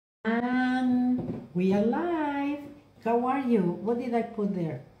And we are live. How are you? What did I put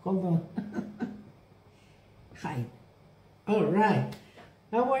there? Hold on. Hi. All right.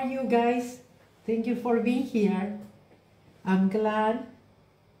 How are you guys? Thank you for being here. I'm glad.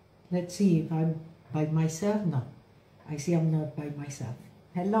 Let's see if I'm by myself. No, I see I'm not by myself.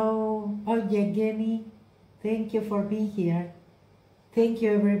 Hello. Oh, Yevgeny. Thank you for being here. Thank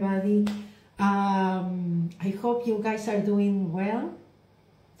you, everybody. I hope you guys are doing well.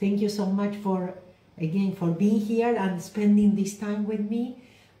 Thank you so much for being here and spending this time with me.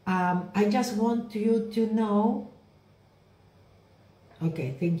 I just want you to know,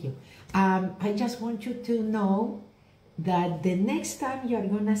 okay, thank you. I just want you to know that the next time you're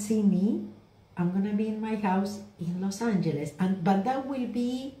gonna see me, I'm gonna be in my house in Los Angeles, but that will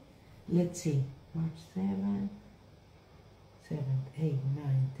be, let's see, March 7th, 8, 9,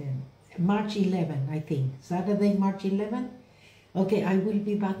 10, March 11, I think, Saturday, March 11th. Okay, I will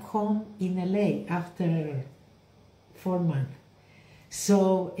be back home in LA after 4 months.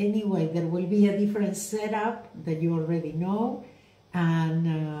 So anyway, there will be a different setup that you already know, and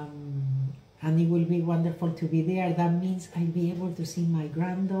it will be wonderful to be there. That means I'll be able to see my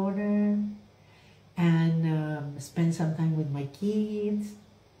granddaughter and spend some time with my kids,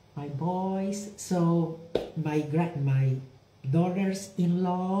 my boys. So my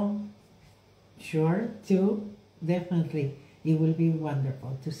daughters-in-law, sure, too, definitely. It will be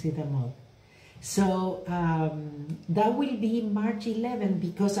wonderful to see them all. So that will be March 11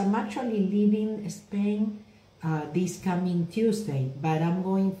 because I'm actually leaving Spain this coming Tuesday, but I'm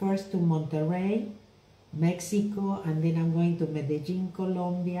going first to Monterrey, Mexico, and then I'm going to Medellin,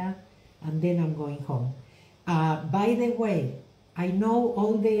 Colombia, and then I'm going home. By the way, I know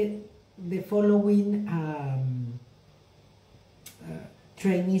all the following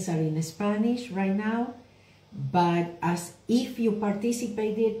trainings are in Spanish right now, but as if you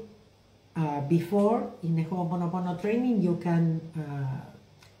participated before in the Ho'oponopono training, you can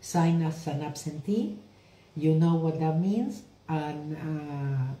sign as an absentee. You know what that means, and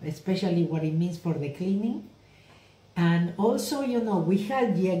especially what it means for the cleaning. And also, you know, we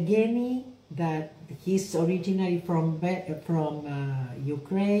had Yevgeny, that he's originally from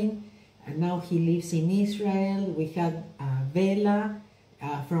Ukraine, and now he lives in Israel. We had Vela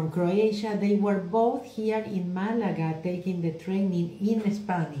from Croatia. They were both here in Malaga taking the training in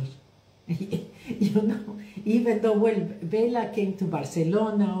Spanish. You know, even though, well, Vela came to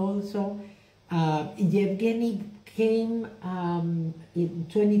Barcelona also. Yevgeny came in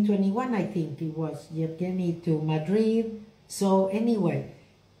 2021, I think it was, Yevgeny to Madrid. So anyway,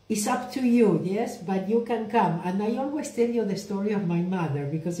 it's up to you, yes, but you can come. And I always tell you the story of my mother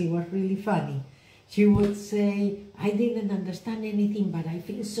because it was really funny. She would say, I didn't understand anything, but I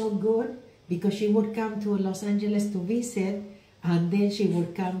feel so good, because she would come to Los Angeles to visit, and then she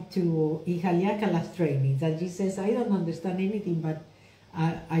would come to Ihaliakalas trainings, and she says, I don't understand anything, but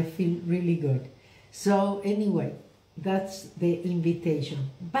I feel really good. So anyway, that's the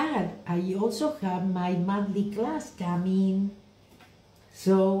invitation. But I also have my monthly class coming.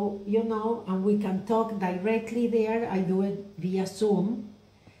 So, you know, and we can talk directly there. I do it via Zoom.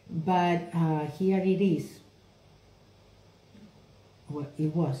 But here it is. Well,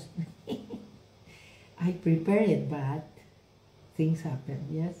 it was. I prepared it, but things happen,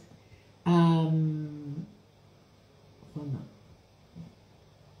 yes? Hold on.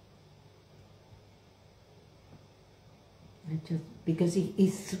 Because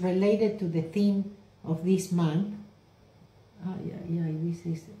it's related to the theme of this month. Oh, yeah, this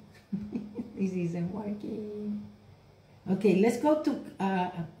is, this isn't working. Okay, let's go to,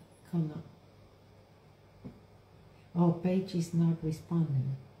 hold on. Oh, Paige is not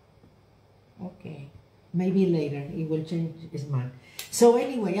responding. Okay, maybe later it will change its mind. So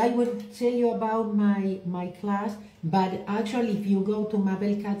anyway, I will tell you about my class, but actually if you go to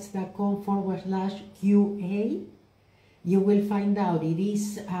mabelkatz.com/QA, you will find out it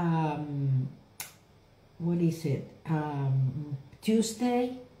is, what is it?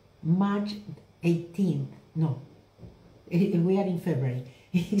 Tuesday, March 18th. No, we are in February.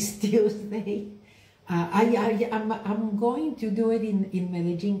 It's Tuesday. I'm going to do it in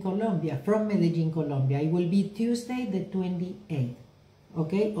Medellin, Colombia, from Medellin, Colombia. It will be Tuesday the 28th,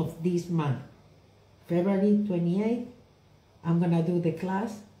 okay, of this month. February 28th, I'm gonna do the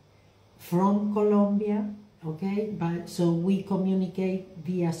class from Colombia, okay? But so we communicate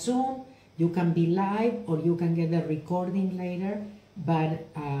via Zoom. You can be live or you can get a recording later, but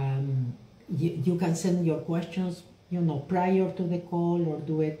you can send your questions, you know, prior to the call or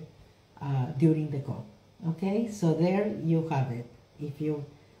do it during the call. Okay, so there you have it if you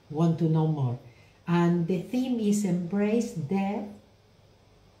want to know more. And the theme is embrace death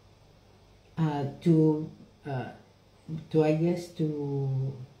I guess,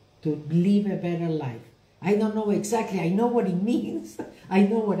 to live a better life. I don't know exactly. I know what it means. I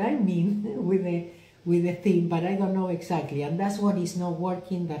know what I mean with the theme, but I don't know exactly. And that's what is not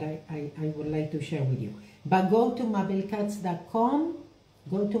working that I would like to share with you. But go to mabelkatz.com,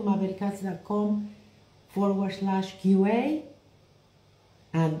 go to mabelkatz.com/QA,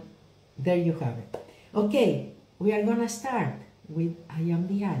 and there you have it. Okay, we are gonna start with I Am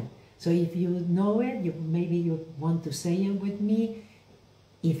the I. So if you know it, maybe you want to say it with me.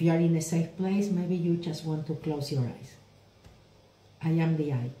 If you are in a safe place, maybe you just want to close your eyes. I am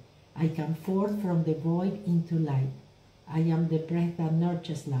the I. I come forth from the void into light. I am the breath that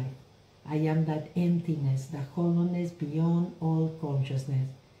nurtures life. I am that emptiness, the hollowness beyond all consciousness.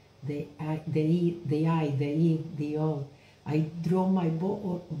 The I, the all. I draw my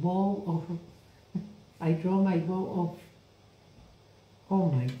bow of. I draw my bow of. Oh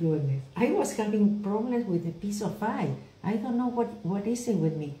my goodness! I was having problems with a piece of eye. I don't know what is it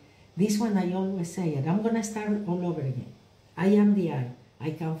with me. This one I always say it. I'm gonna start all over again. I am the I.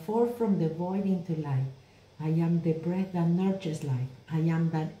 I come forth from the void into light. I am the breath that nurtures life. I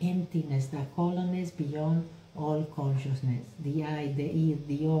am that emptiness, that hollowness beyond all consciousness. The I, the it,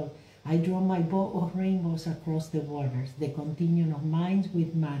 the all. I draw my bow of rainbows across the waters, the continuum of minds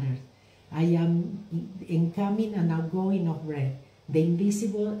with matters. I am incoming and outgoing of breath, the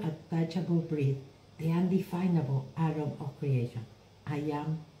invisible, untouchable breath, the undefinable atom of creation. I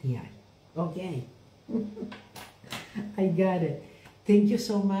am the I. Okay. I got it. Thank you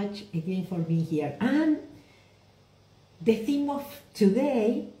so much again for being here. And the theme of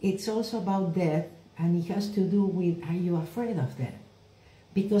today, it's also about death, and it has to do with, are you afraid of death?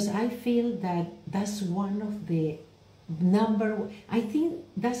 Because I feel that that's one of the I think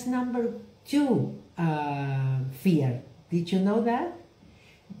that's number 2 fear. Did you know that?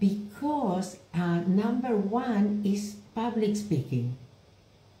 Because number 1 is public speaking.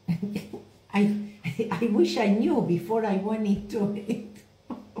 I wish I knew before I went into it.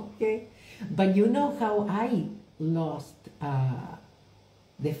 Okay, but you know how I lost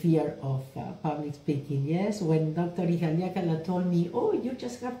the fear of public speaking, yes? When Dr. Ihaliakala told me, oh, you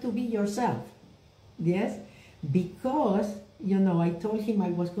just have to be yourself, yes? Because, you know, I told him I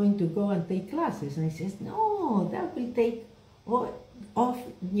was going to go and take classes, and he says, no, that will take off,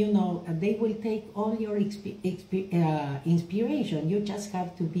 you know, they will take all your inspiration. You just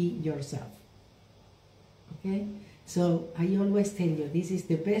have to be yourself, okay? So I always tell you, this is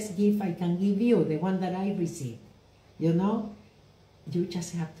the best gift I can give you, the one that I received, you know? You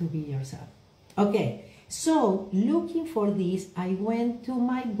just have to be yourself. Okay, so looking for this, I went to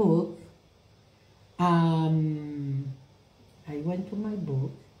my book.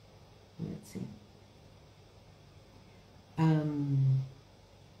 Let's see.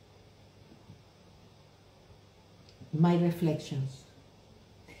 My reflections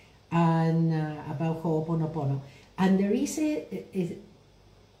and about Ho'oponopono. And there is a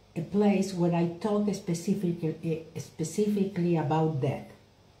place where I talk specifically about death.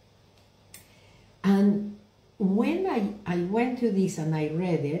 And when I went to this and I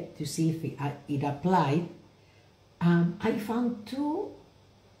read it to see if it applied, I found 2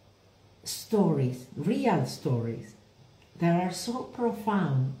 stories, real stories, that are so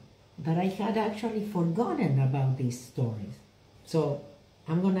profound that I had actually forgotten about these stories. So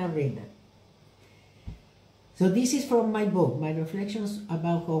I'm gonna read them. So this is from my book, My Reflections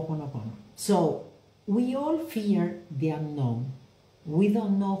about Ho'oponopono. So we all fear the unknown. We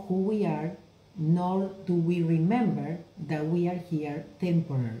don't know who we are, nor do we remember that we are here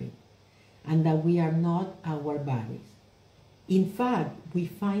temporarily and that we are not our bodies. In fact, we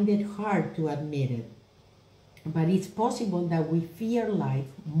find it hard to admit it, but it's possible that we fear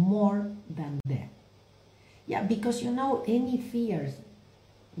life more than death. Yeah, because you know, any fears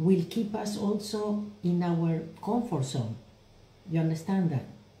will keep us also in our comfort zone. You understand that?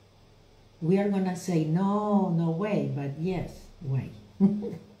 We are gonna say, no, no way, but yes, way.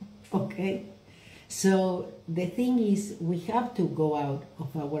 Okay? So the thing is, we have to go out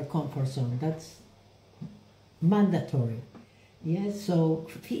of our comfort zone. That's mandatory. Yes, so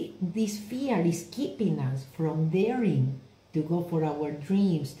this fear is keeping us from daring to go for our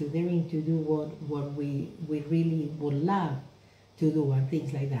dreams, to daring to do what we really would love to do and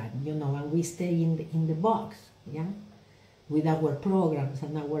things like that, you know, and we stay in the box, yeah, with our programs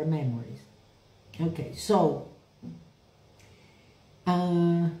and our memories. Okay, so,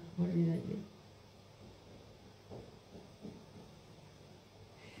 what did I do?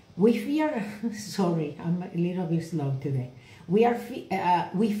 We fear, sorry, I'm a little bit slow today. We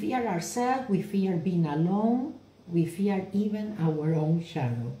fear ourselves, we fear being alone, we fear even our own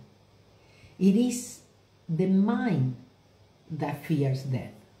shadow. It is the mind that fears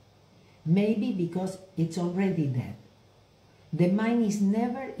death. Maybe because it's already dead. The mind is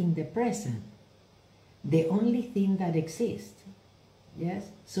never in the present, the only thing that exists. Yes?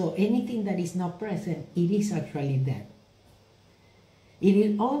 So anything that is not present, it is actually dead. It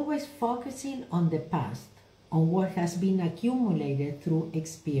is always focusing on the past, on what has been accumulated through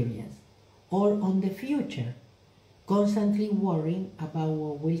experience, or on the future, constantly worrying about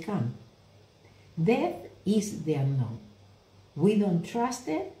what will come. Death is the unknown. We don't trust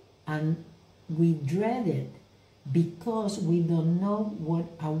it and we dread it because we don't know what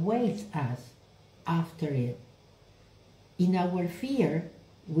awaits us after it. In our fear,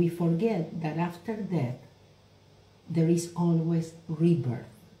 we forget that after death, there is always rebirth.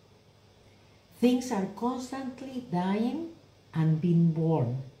 Things are constantly dying and being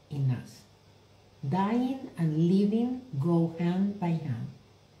born in us. Dying and living go hand by hand.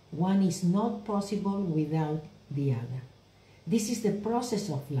 One is not possible without the other. This is the process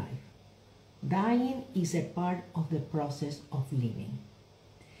of life. Dying is a part of the process of living.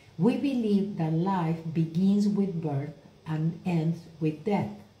 We believe that life begins with birth and ends with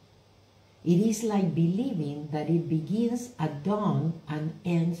death. It is like believing that it begins at dawn and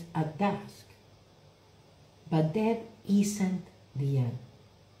ends at dusk. But death isn't the end.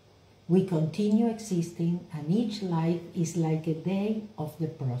 We continue existing, and each life is like a day of the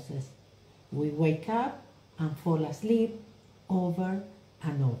process. We wake up and fall asleep over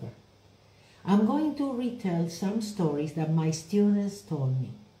and over. I'm going to retell some stories that my students told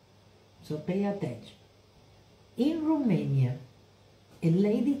me. So pay attention. In Romania, a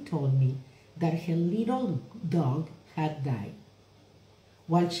lady told me that her little dog had died.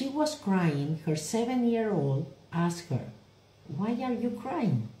 While she was crying, her 7-year-old asked her, "Why are you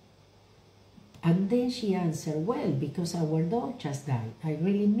crying?" And then she answered, "Well, because our dog just died. I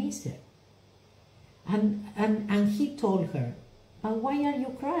really miss it." And he told her, "But why are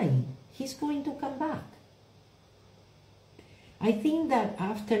you crying? He's going to come back." I think that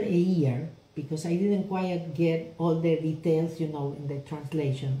after a year, because I didn't quite get all the details, in the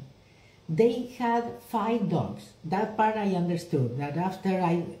translation, they had 5 dogs. That part I understood, that after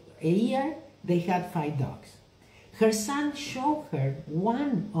a year, they had 5 dogs. Her son showed her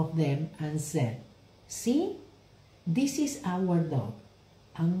one of them and said, "See, this is our dog,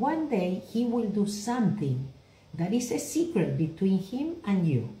 and one day he will do something that is a secret between him and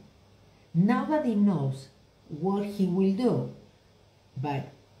you. Nobody knows what he will do, but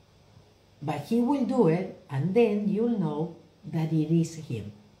he will do it, and then you'll know that it is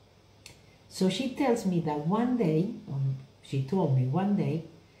him." So she tells me that one day, she told me one day,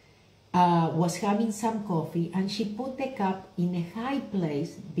 was having some coffee, and she put the cup in a high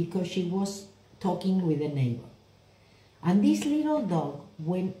place because she was talking with a neighbor. And this little dog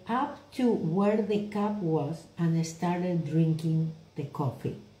went up to where the cup was and started drinking the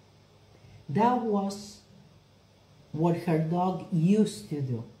coffee. That was what her dog used to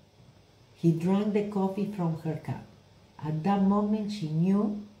do. He drank the coffee from her cup. At that moment, she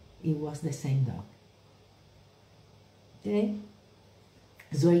knew it was the same dog. Okay?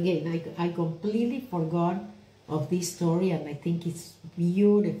 So again, I completely forgot of this story, and I think it's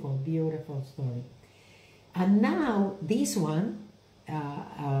beautiful, beautiful story. And now this one,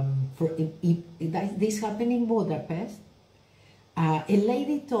 this happened in Budapest. A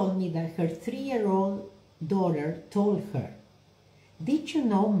lady told me that her 3-year-old daughter told her, "Did you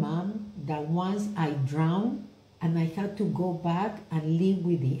know, Mom, that once I drowned and I had to go back and live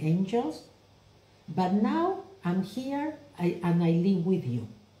with the angels? But now I'm here and I live with you."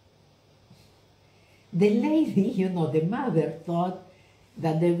 The lady, the mother, thought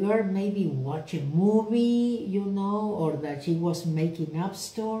that the girl maybe watched a movie, or that she was making up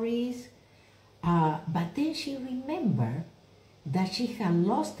stories. But then she remembered that she had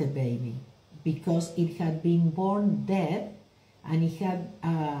lost a baby because it had been born dead, and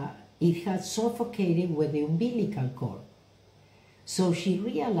it had suffocated with the umbilical cord. So she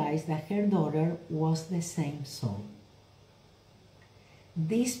realized that her daughter was the same soul.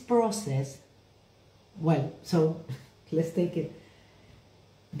 This process, so let's take a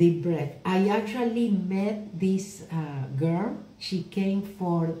deep breath. I actually met this girl. She came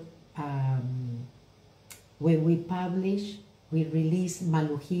for, when we released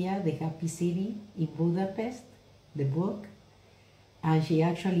Maluhia, the Happy City in Budapest, the book. And she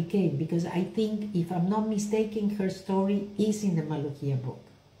actually came because I think, if I'm not mistaken, her story is in the Maluhia book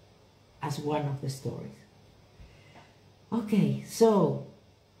as one of the stories. Okay, so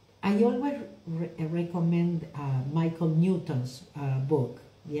I always recommend Michael Newton's book,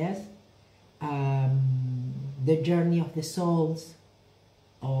 yes? The Journey of the Souls,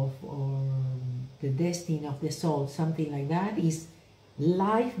 or the destiny of the soul, something like that, is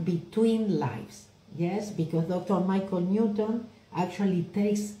life between lives. Yes, because Dr. Michael Newton actually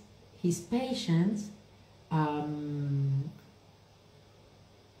takes his patients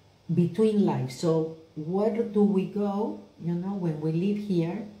between lives. So where do we go, when we live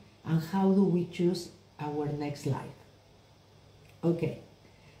here, and how do we choose our next life? Okay,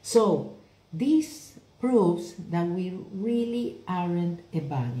 so this proves that we really aren't a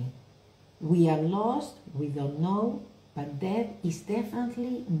body. We are lost, we don't know, but death is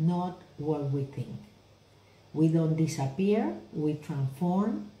definitely not what we think. We don't disappear, we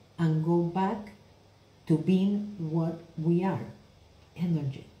transform and go back to being what we are,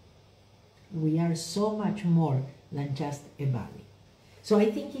 energy. We are so much more than just a body. So I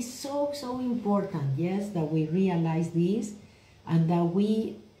think it's so important, yes, that we realize this and that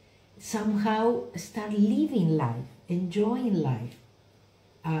we somehow start living life, enjoying life,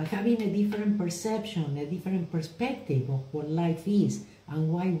 having a different perception, a different perspective of what life is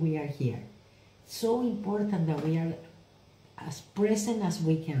and why we are here. So important that we are as present as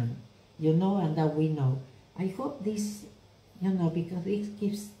we can, and that we know. I hope this, because it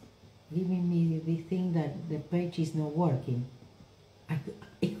keeps giving me the thing that the page is not working. I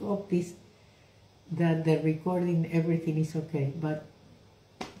hope that the recording, everything is okay, but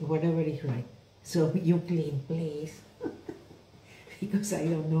whatever is right. So you clean, please, because I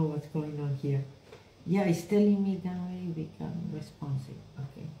don't know what's going on here. Yeah, it's telling me that I become responsive.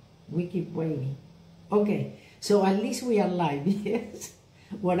 Okay, we keep waiting. Okay, so at least we are live, yes.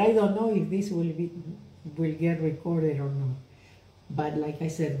 What I don't know if this will get recorded or not. But like I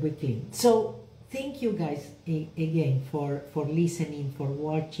said, we clean. So thank you guys again for listening, for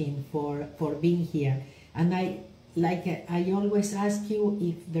watching, for being here. And I always ask you,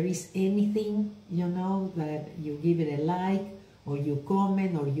 if there is anything, that you give it a like, or you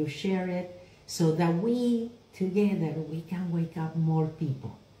comment, or you share it, so that we together, we can wake up more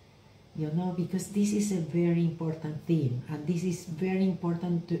people, because this is a very important theme. And this is very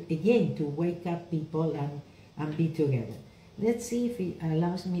important to wake up people and be together. Let's see if it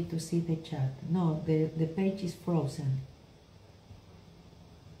allows me to see the chat. No, the page is frozen.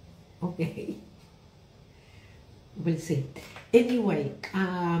 Okay. We'll see. Anyway,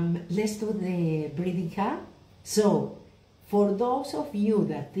 let's do the breathing ha. So, for those of you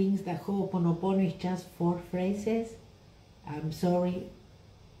that think that Ho'oponopono is just 4 phrases, I'm sorry.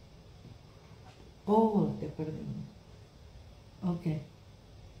 Oh, te perdí. Okay.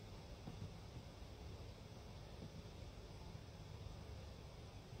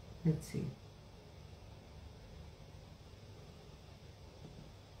 Let's see.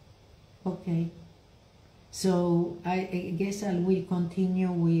 Okay. So I guess I will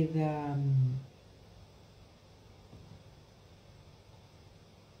continue with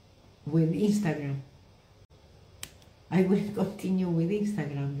Instagram. I will continue with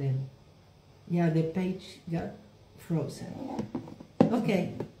Instagram then. Yeah, the page got frozen.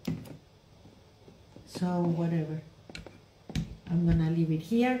 Okay. So whatever. I'm gonna leave it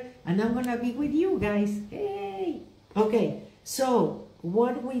here and I'm gonna be with you guys. Hey! Okay, so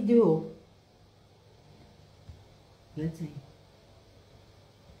what we do, let's see.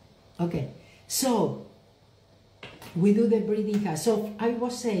 Okay, so we do the breathing ha. So I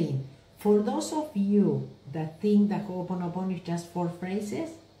was saying, for those of you that think that Ho'oponopono is just 4 phrases,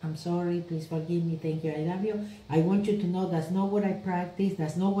 I'm sorry, please forgive me, thank you, I love you. I want you to know that's not what I practice,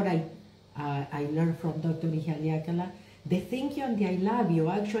 that's not what I learned from Dr. Mihaly. The thank you and the I love you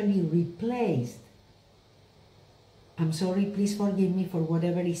actually replaced, I'm sorry, please forgive me for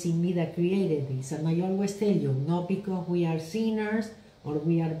whatever is in me that created this. And I always tell you, not because we are sinners or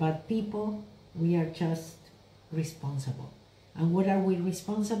we are bad people, we are just responsible. And what are we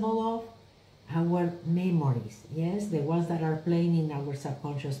responsible of? Our memories, yes, the ones that are playing in our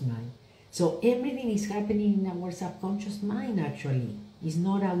subconscious mind. So everything is happening in our subconscious mind actually, it's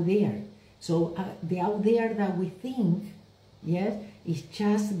not out there. So the out there that we think, yes, is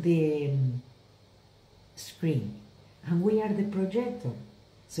just the screen. And we are the projector.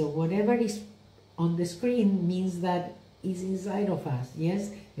 So whatever is on the screen means that is inside of us,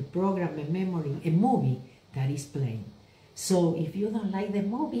 yes? A program, a memory, a movie that is playing. So if you don't like the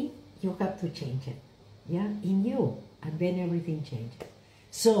movie, you have to change it, yeah, in you, and then everything changes.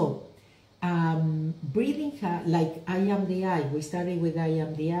 So breathing, like I am the I, we started with I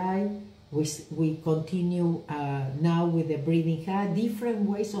am the I, we continue now with the breathing ha, different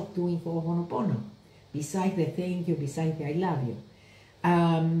ways of doing Ho'oponopono, besides the thank you, besides the I love you.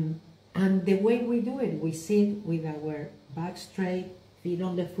 And the way we do it, we sit with our back straight, feet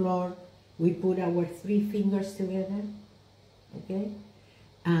on the floor, we put our 3 fingers together, okay?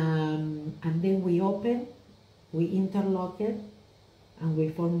 And then we we interlock it, and we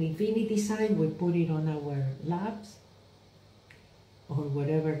form the infinity sign. We put it on our laps, or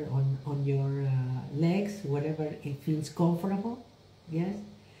whatever, on your legs, whatever it feels comfortable. Yes.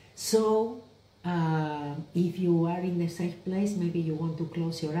 So if you are in a safe place, maybe you want to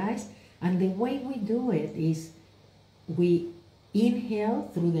close your eyes. And the way we do it is we inhale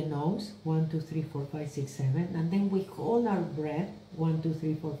through the nose, 1, 2, 3, 4, 5, 6, 7, and then we hold our breath, 1, 2,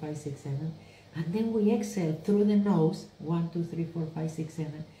 3, 4, 5, 6, 7, and then we exhale through the nose, 1, 2, 3, 4, 5, 6,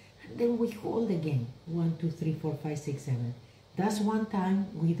 7, and then we hold again, 1, 2, 3, 4, 5, 6, 7. That's one time.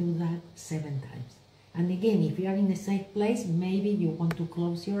 We do that 7 times. And again, if you are in a safe place, maybe you want to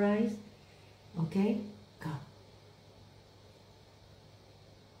close your eyes. Okay? Go.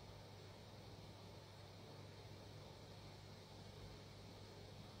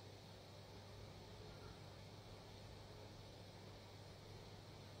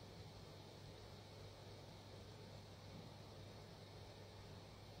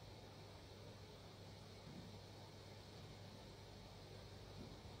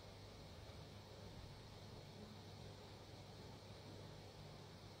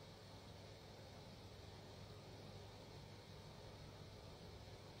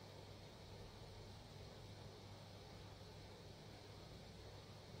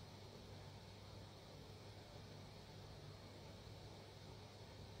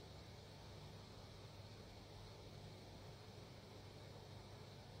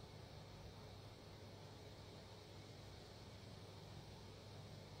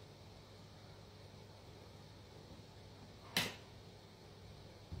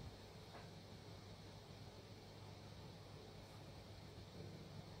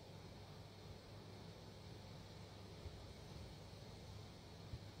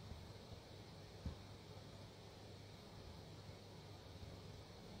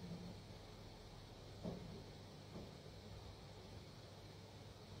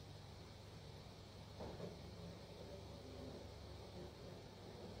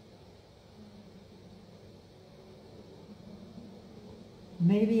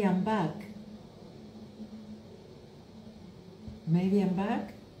 Maybe I'm back. Maybe I'm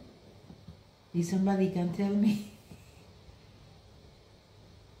back. If somebody can tell me.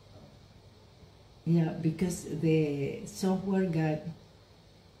 Yeah, because the software got...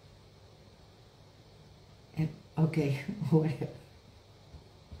 Okay, whatever.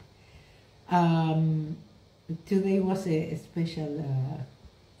 Today was a special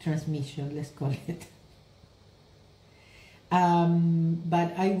transmission, let's call it.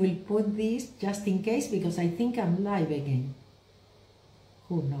 But I will put this just in case, because I think I'm live again.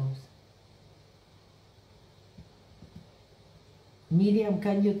 Who knows? Miriam,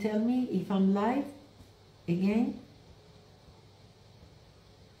 can you tell me if I'm live again?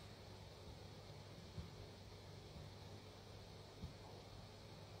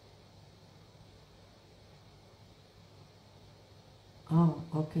 Oh,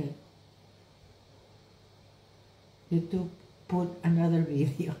 okay. YouTube put another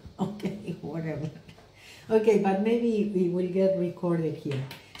video. Okay, whatever. Okay, but maybe we will get recorded here.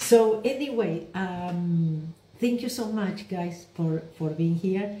 So anyway, thank you so much, guys, for being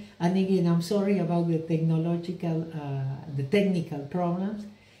here. And again, I'm sorry about the technical problems,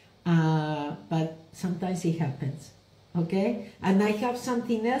 but sometimes it happens. Okay, and I have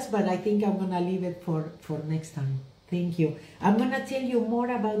something else, but I think I'm gonna leave it for next time. Thank you. I'm gonna tell you more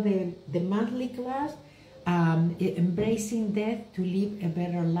about the monthly class. Embracing death to live a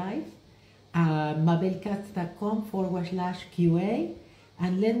better life, mabelkatz.com/QA,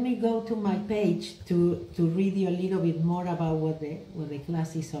 and let me go to my page to read you a little bit more about what the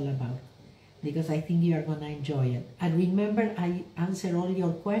class is all about, because I think you are going to enjoy it. And remember, I answer all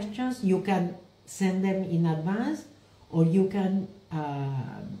your questions. You can send them in advance, or you can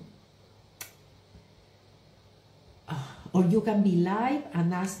be live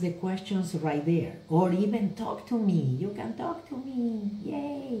and ask the questions right there, or even talk to me. You can talk to me.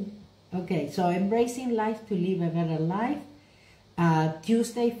 Yay! Okay, so Embracing Life to Live a Better Life.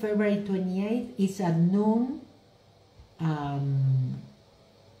 Tuesday, February 28th is at noon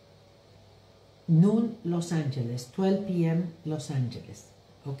Los Angeles, 12 p.m. Los Angeles.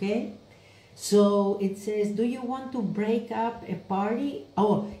 Okay? So it says, do you want to break up a party?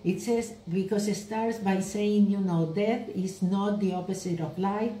 Oh, it says, because it starts by saying, you know, death is not the opposite of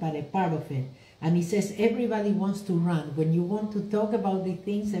life, but a part of it. And it says, everybody wants to run. When you want to talk about the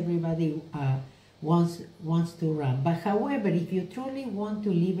things, everybody wants to run. But however, if you truly want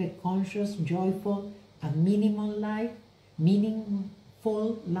to live a conscious, joyful, and meaningful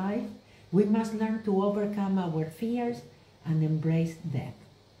life, we must learn to overcome our fears and embrace death.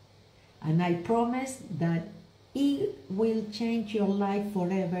 And I promise that It will change your life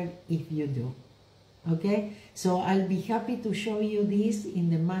forever if you do. Okay, so I'll be happy to show you this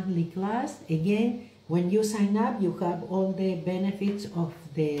in the monthly class. Again, when you sign up, you have all the benefits of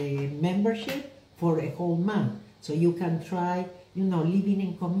the membership for a whole month. So you can try, living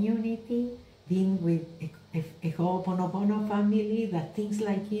in community, being with a Ho'oponopono family that thinks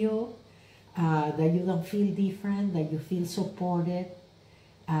like you, that you don't feel different, that you feel supported,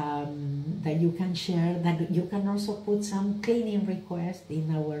 that you can share, that you can also put some cleaning requests in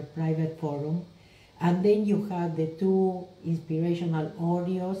our private forum. And then you have the 2 inspirational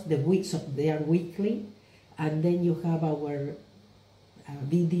audios, they are weekly, and then you have our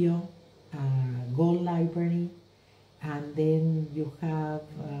video goal library, and then you have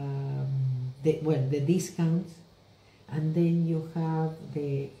the discounts, and then you have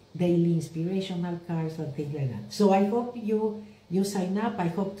the daily inspirational cards and things like that. So I hope you sign up. I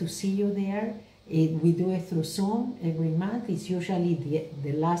hope to see you there. We do it through Zoom every month. It's usually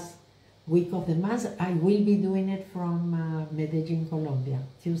the last week of the month. I will be doing it from Medellin, Colombia,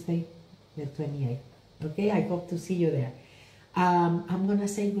 Tuesday the 28th. Okay, I hope to see you there. I'm gonna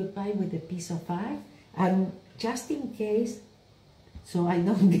say goodbye with a piece of 5, and just in case, so I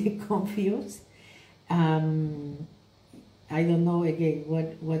don't get confused, I don't know again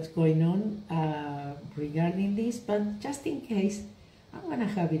what's going on regarding this, but just in case, I'm gonna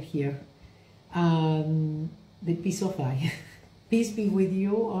have it here. The piece of 5. Peace be with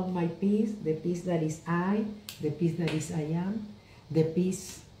you, all my peace, the peace that is I, the peace that is I am, the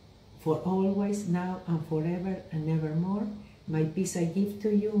peace for always, now and forever and evermore. My peace I give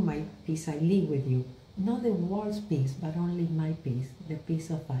to you, my peace I leave with you. Not the world's peace, but only my peace, the peace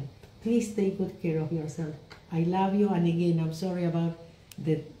of I. Please take good care of yourself. I love you, and again, I'm sorry about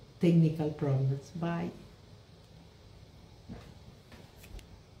the technical problems. Bye.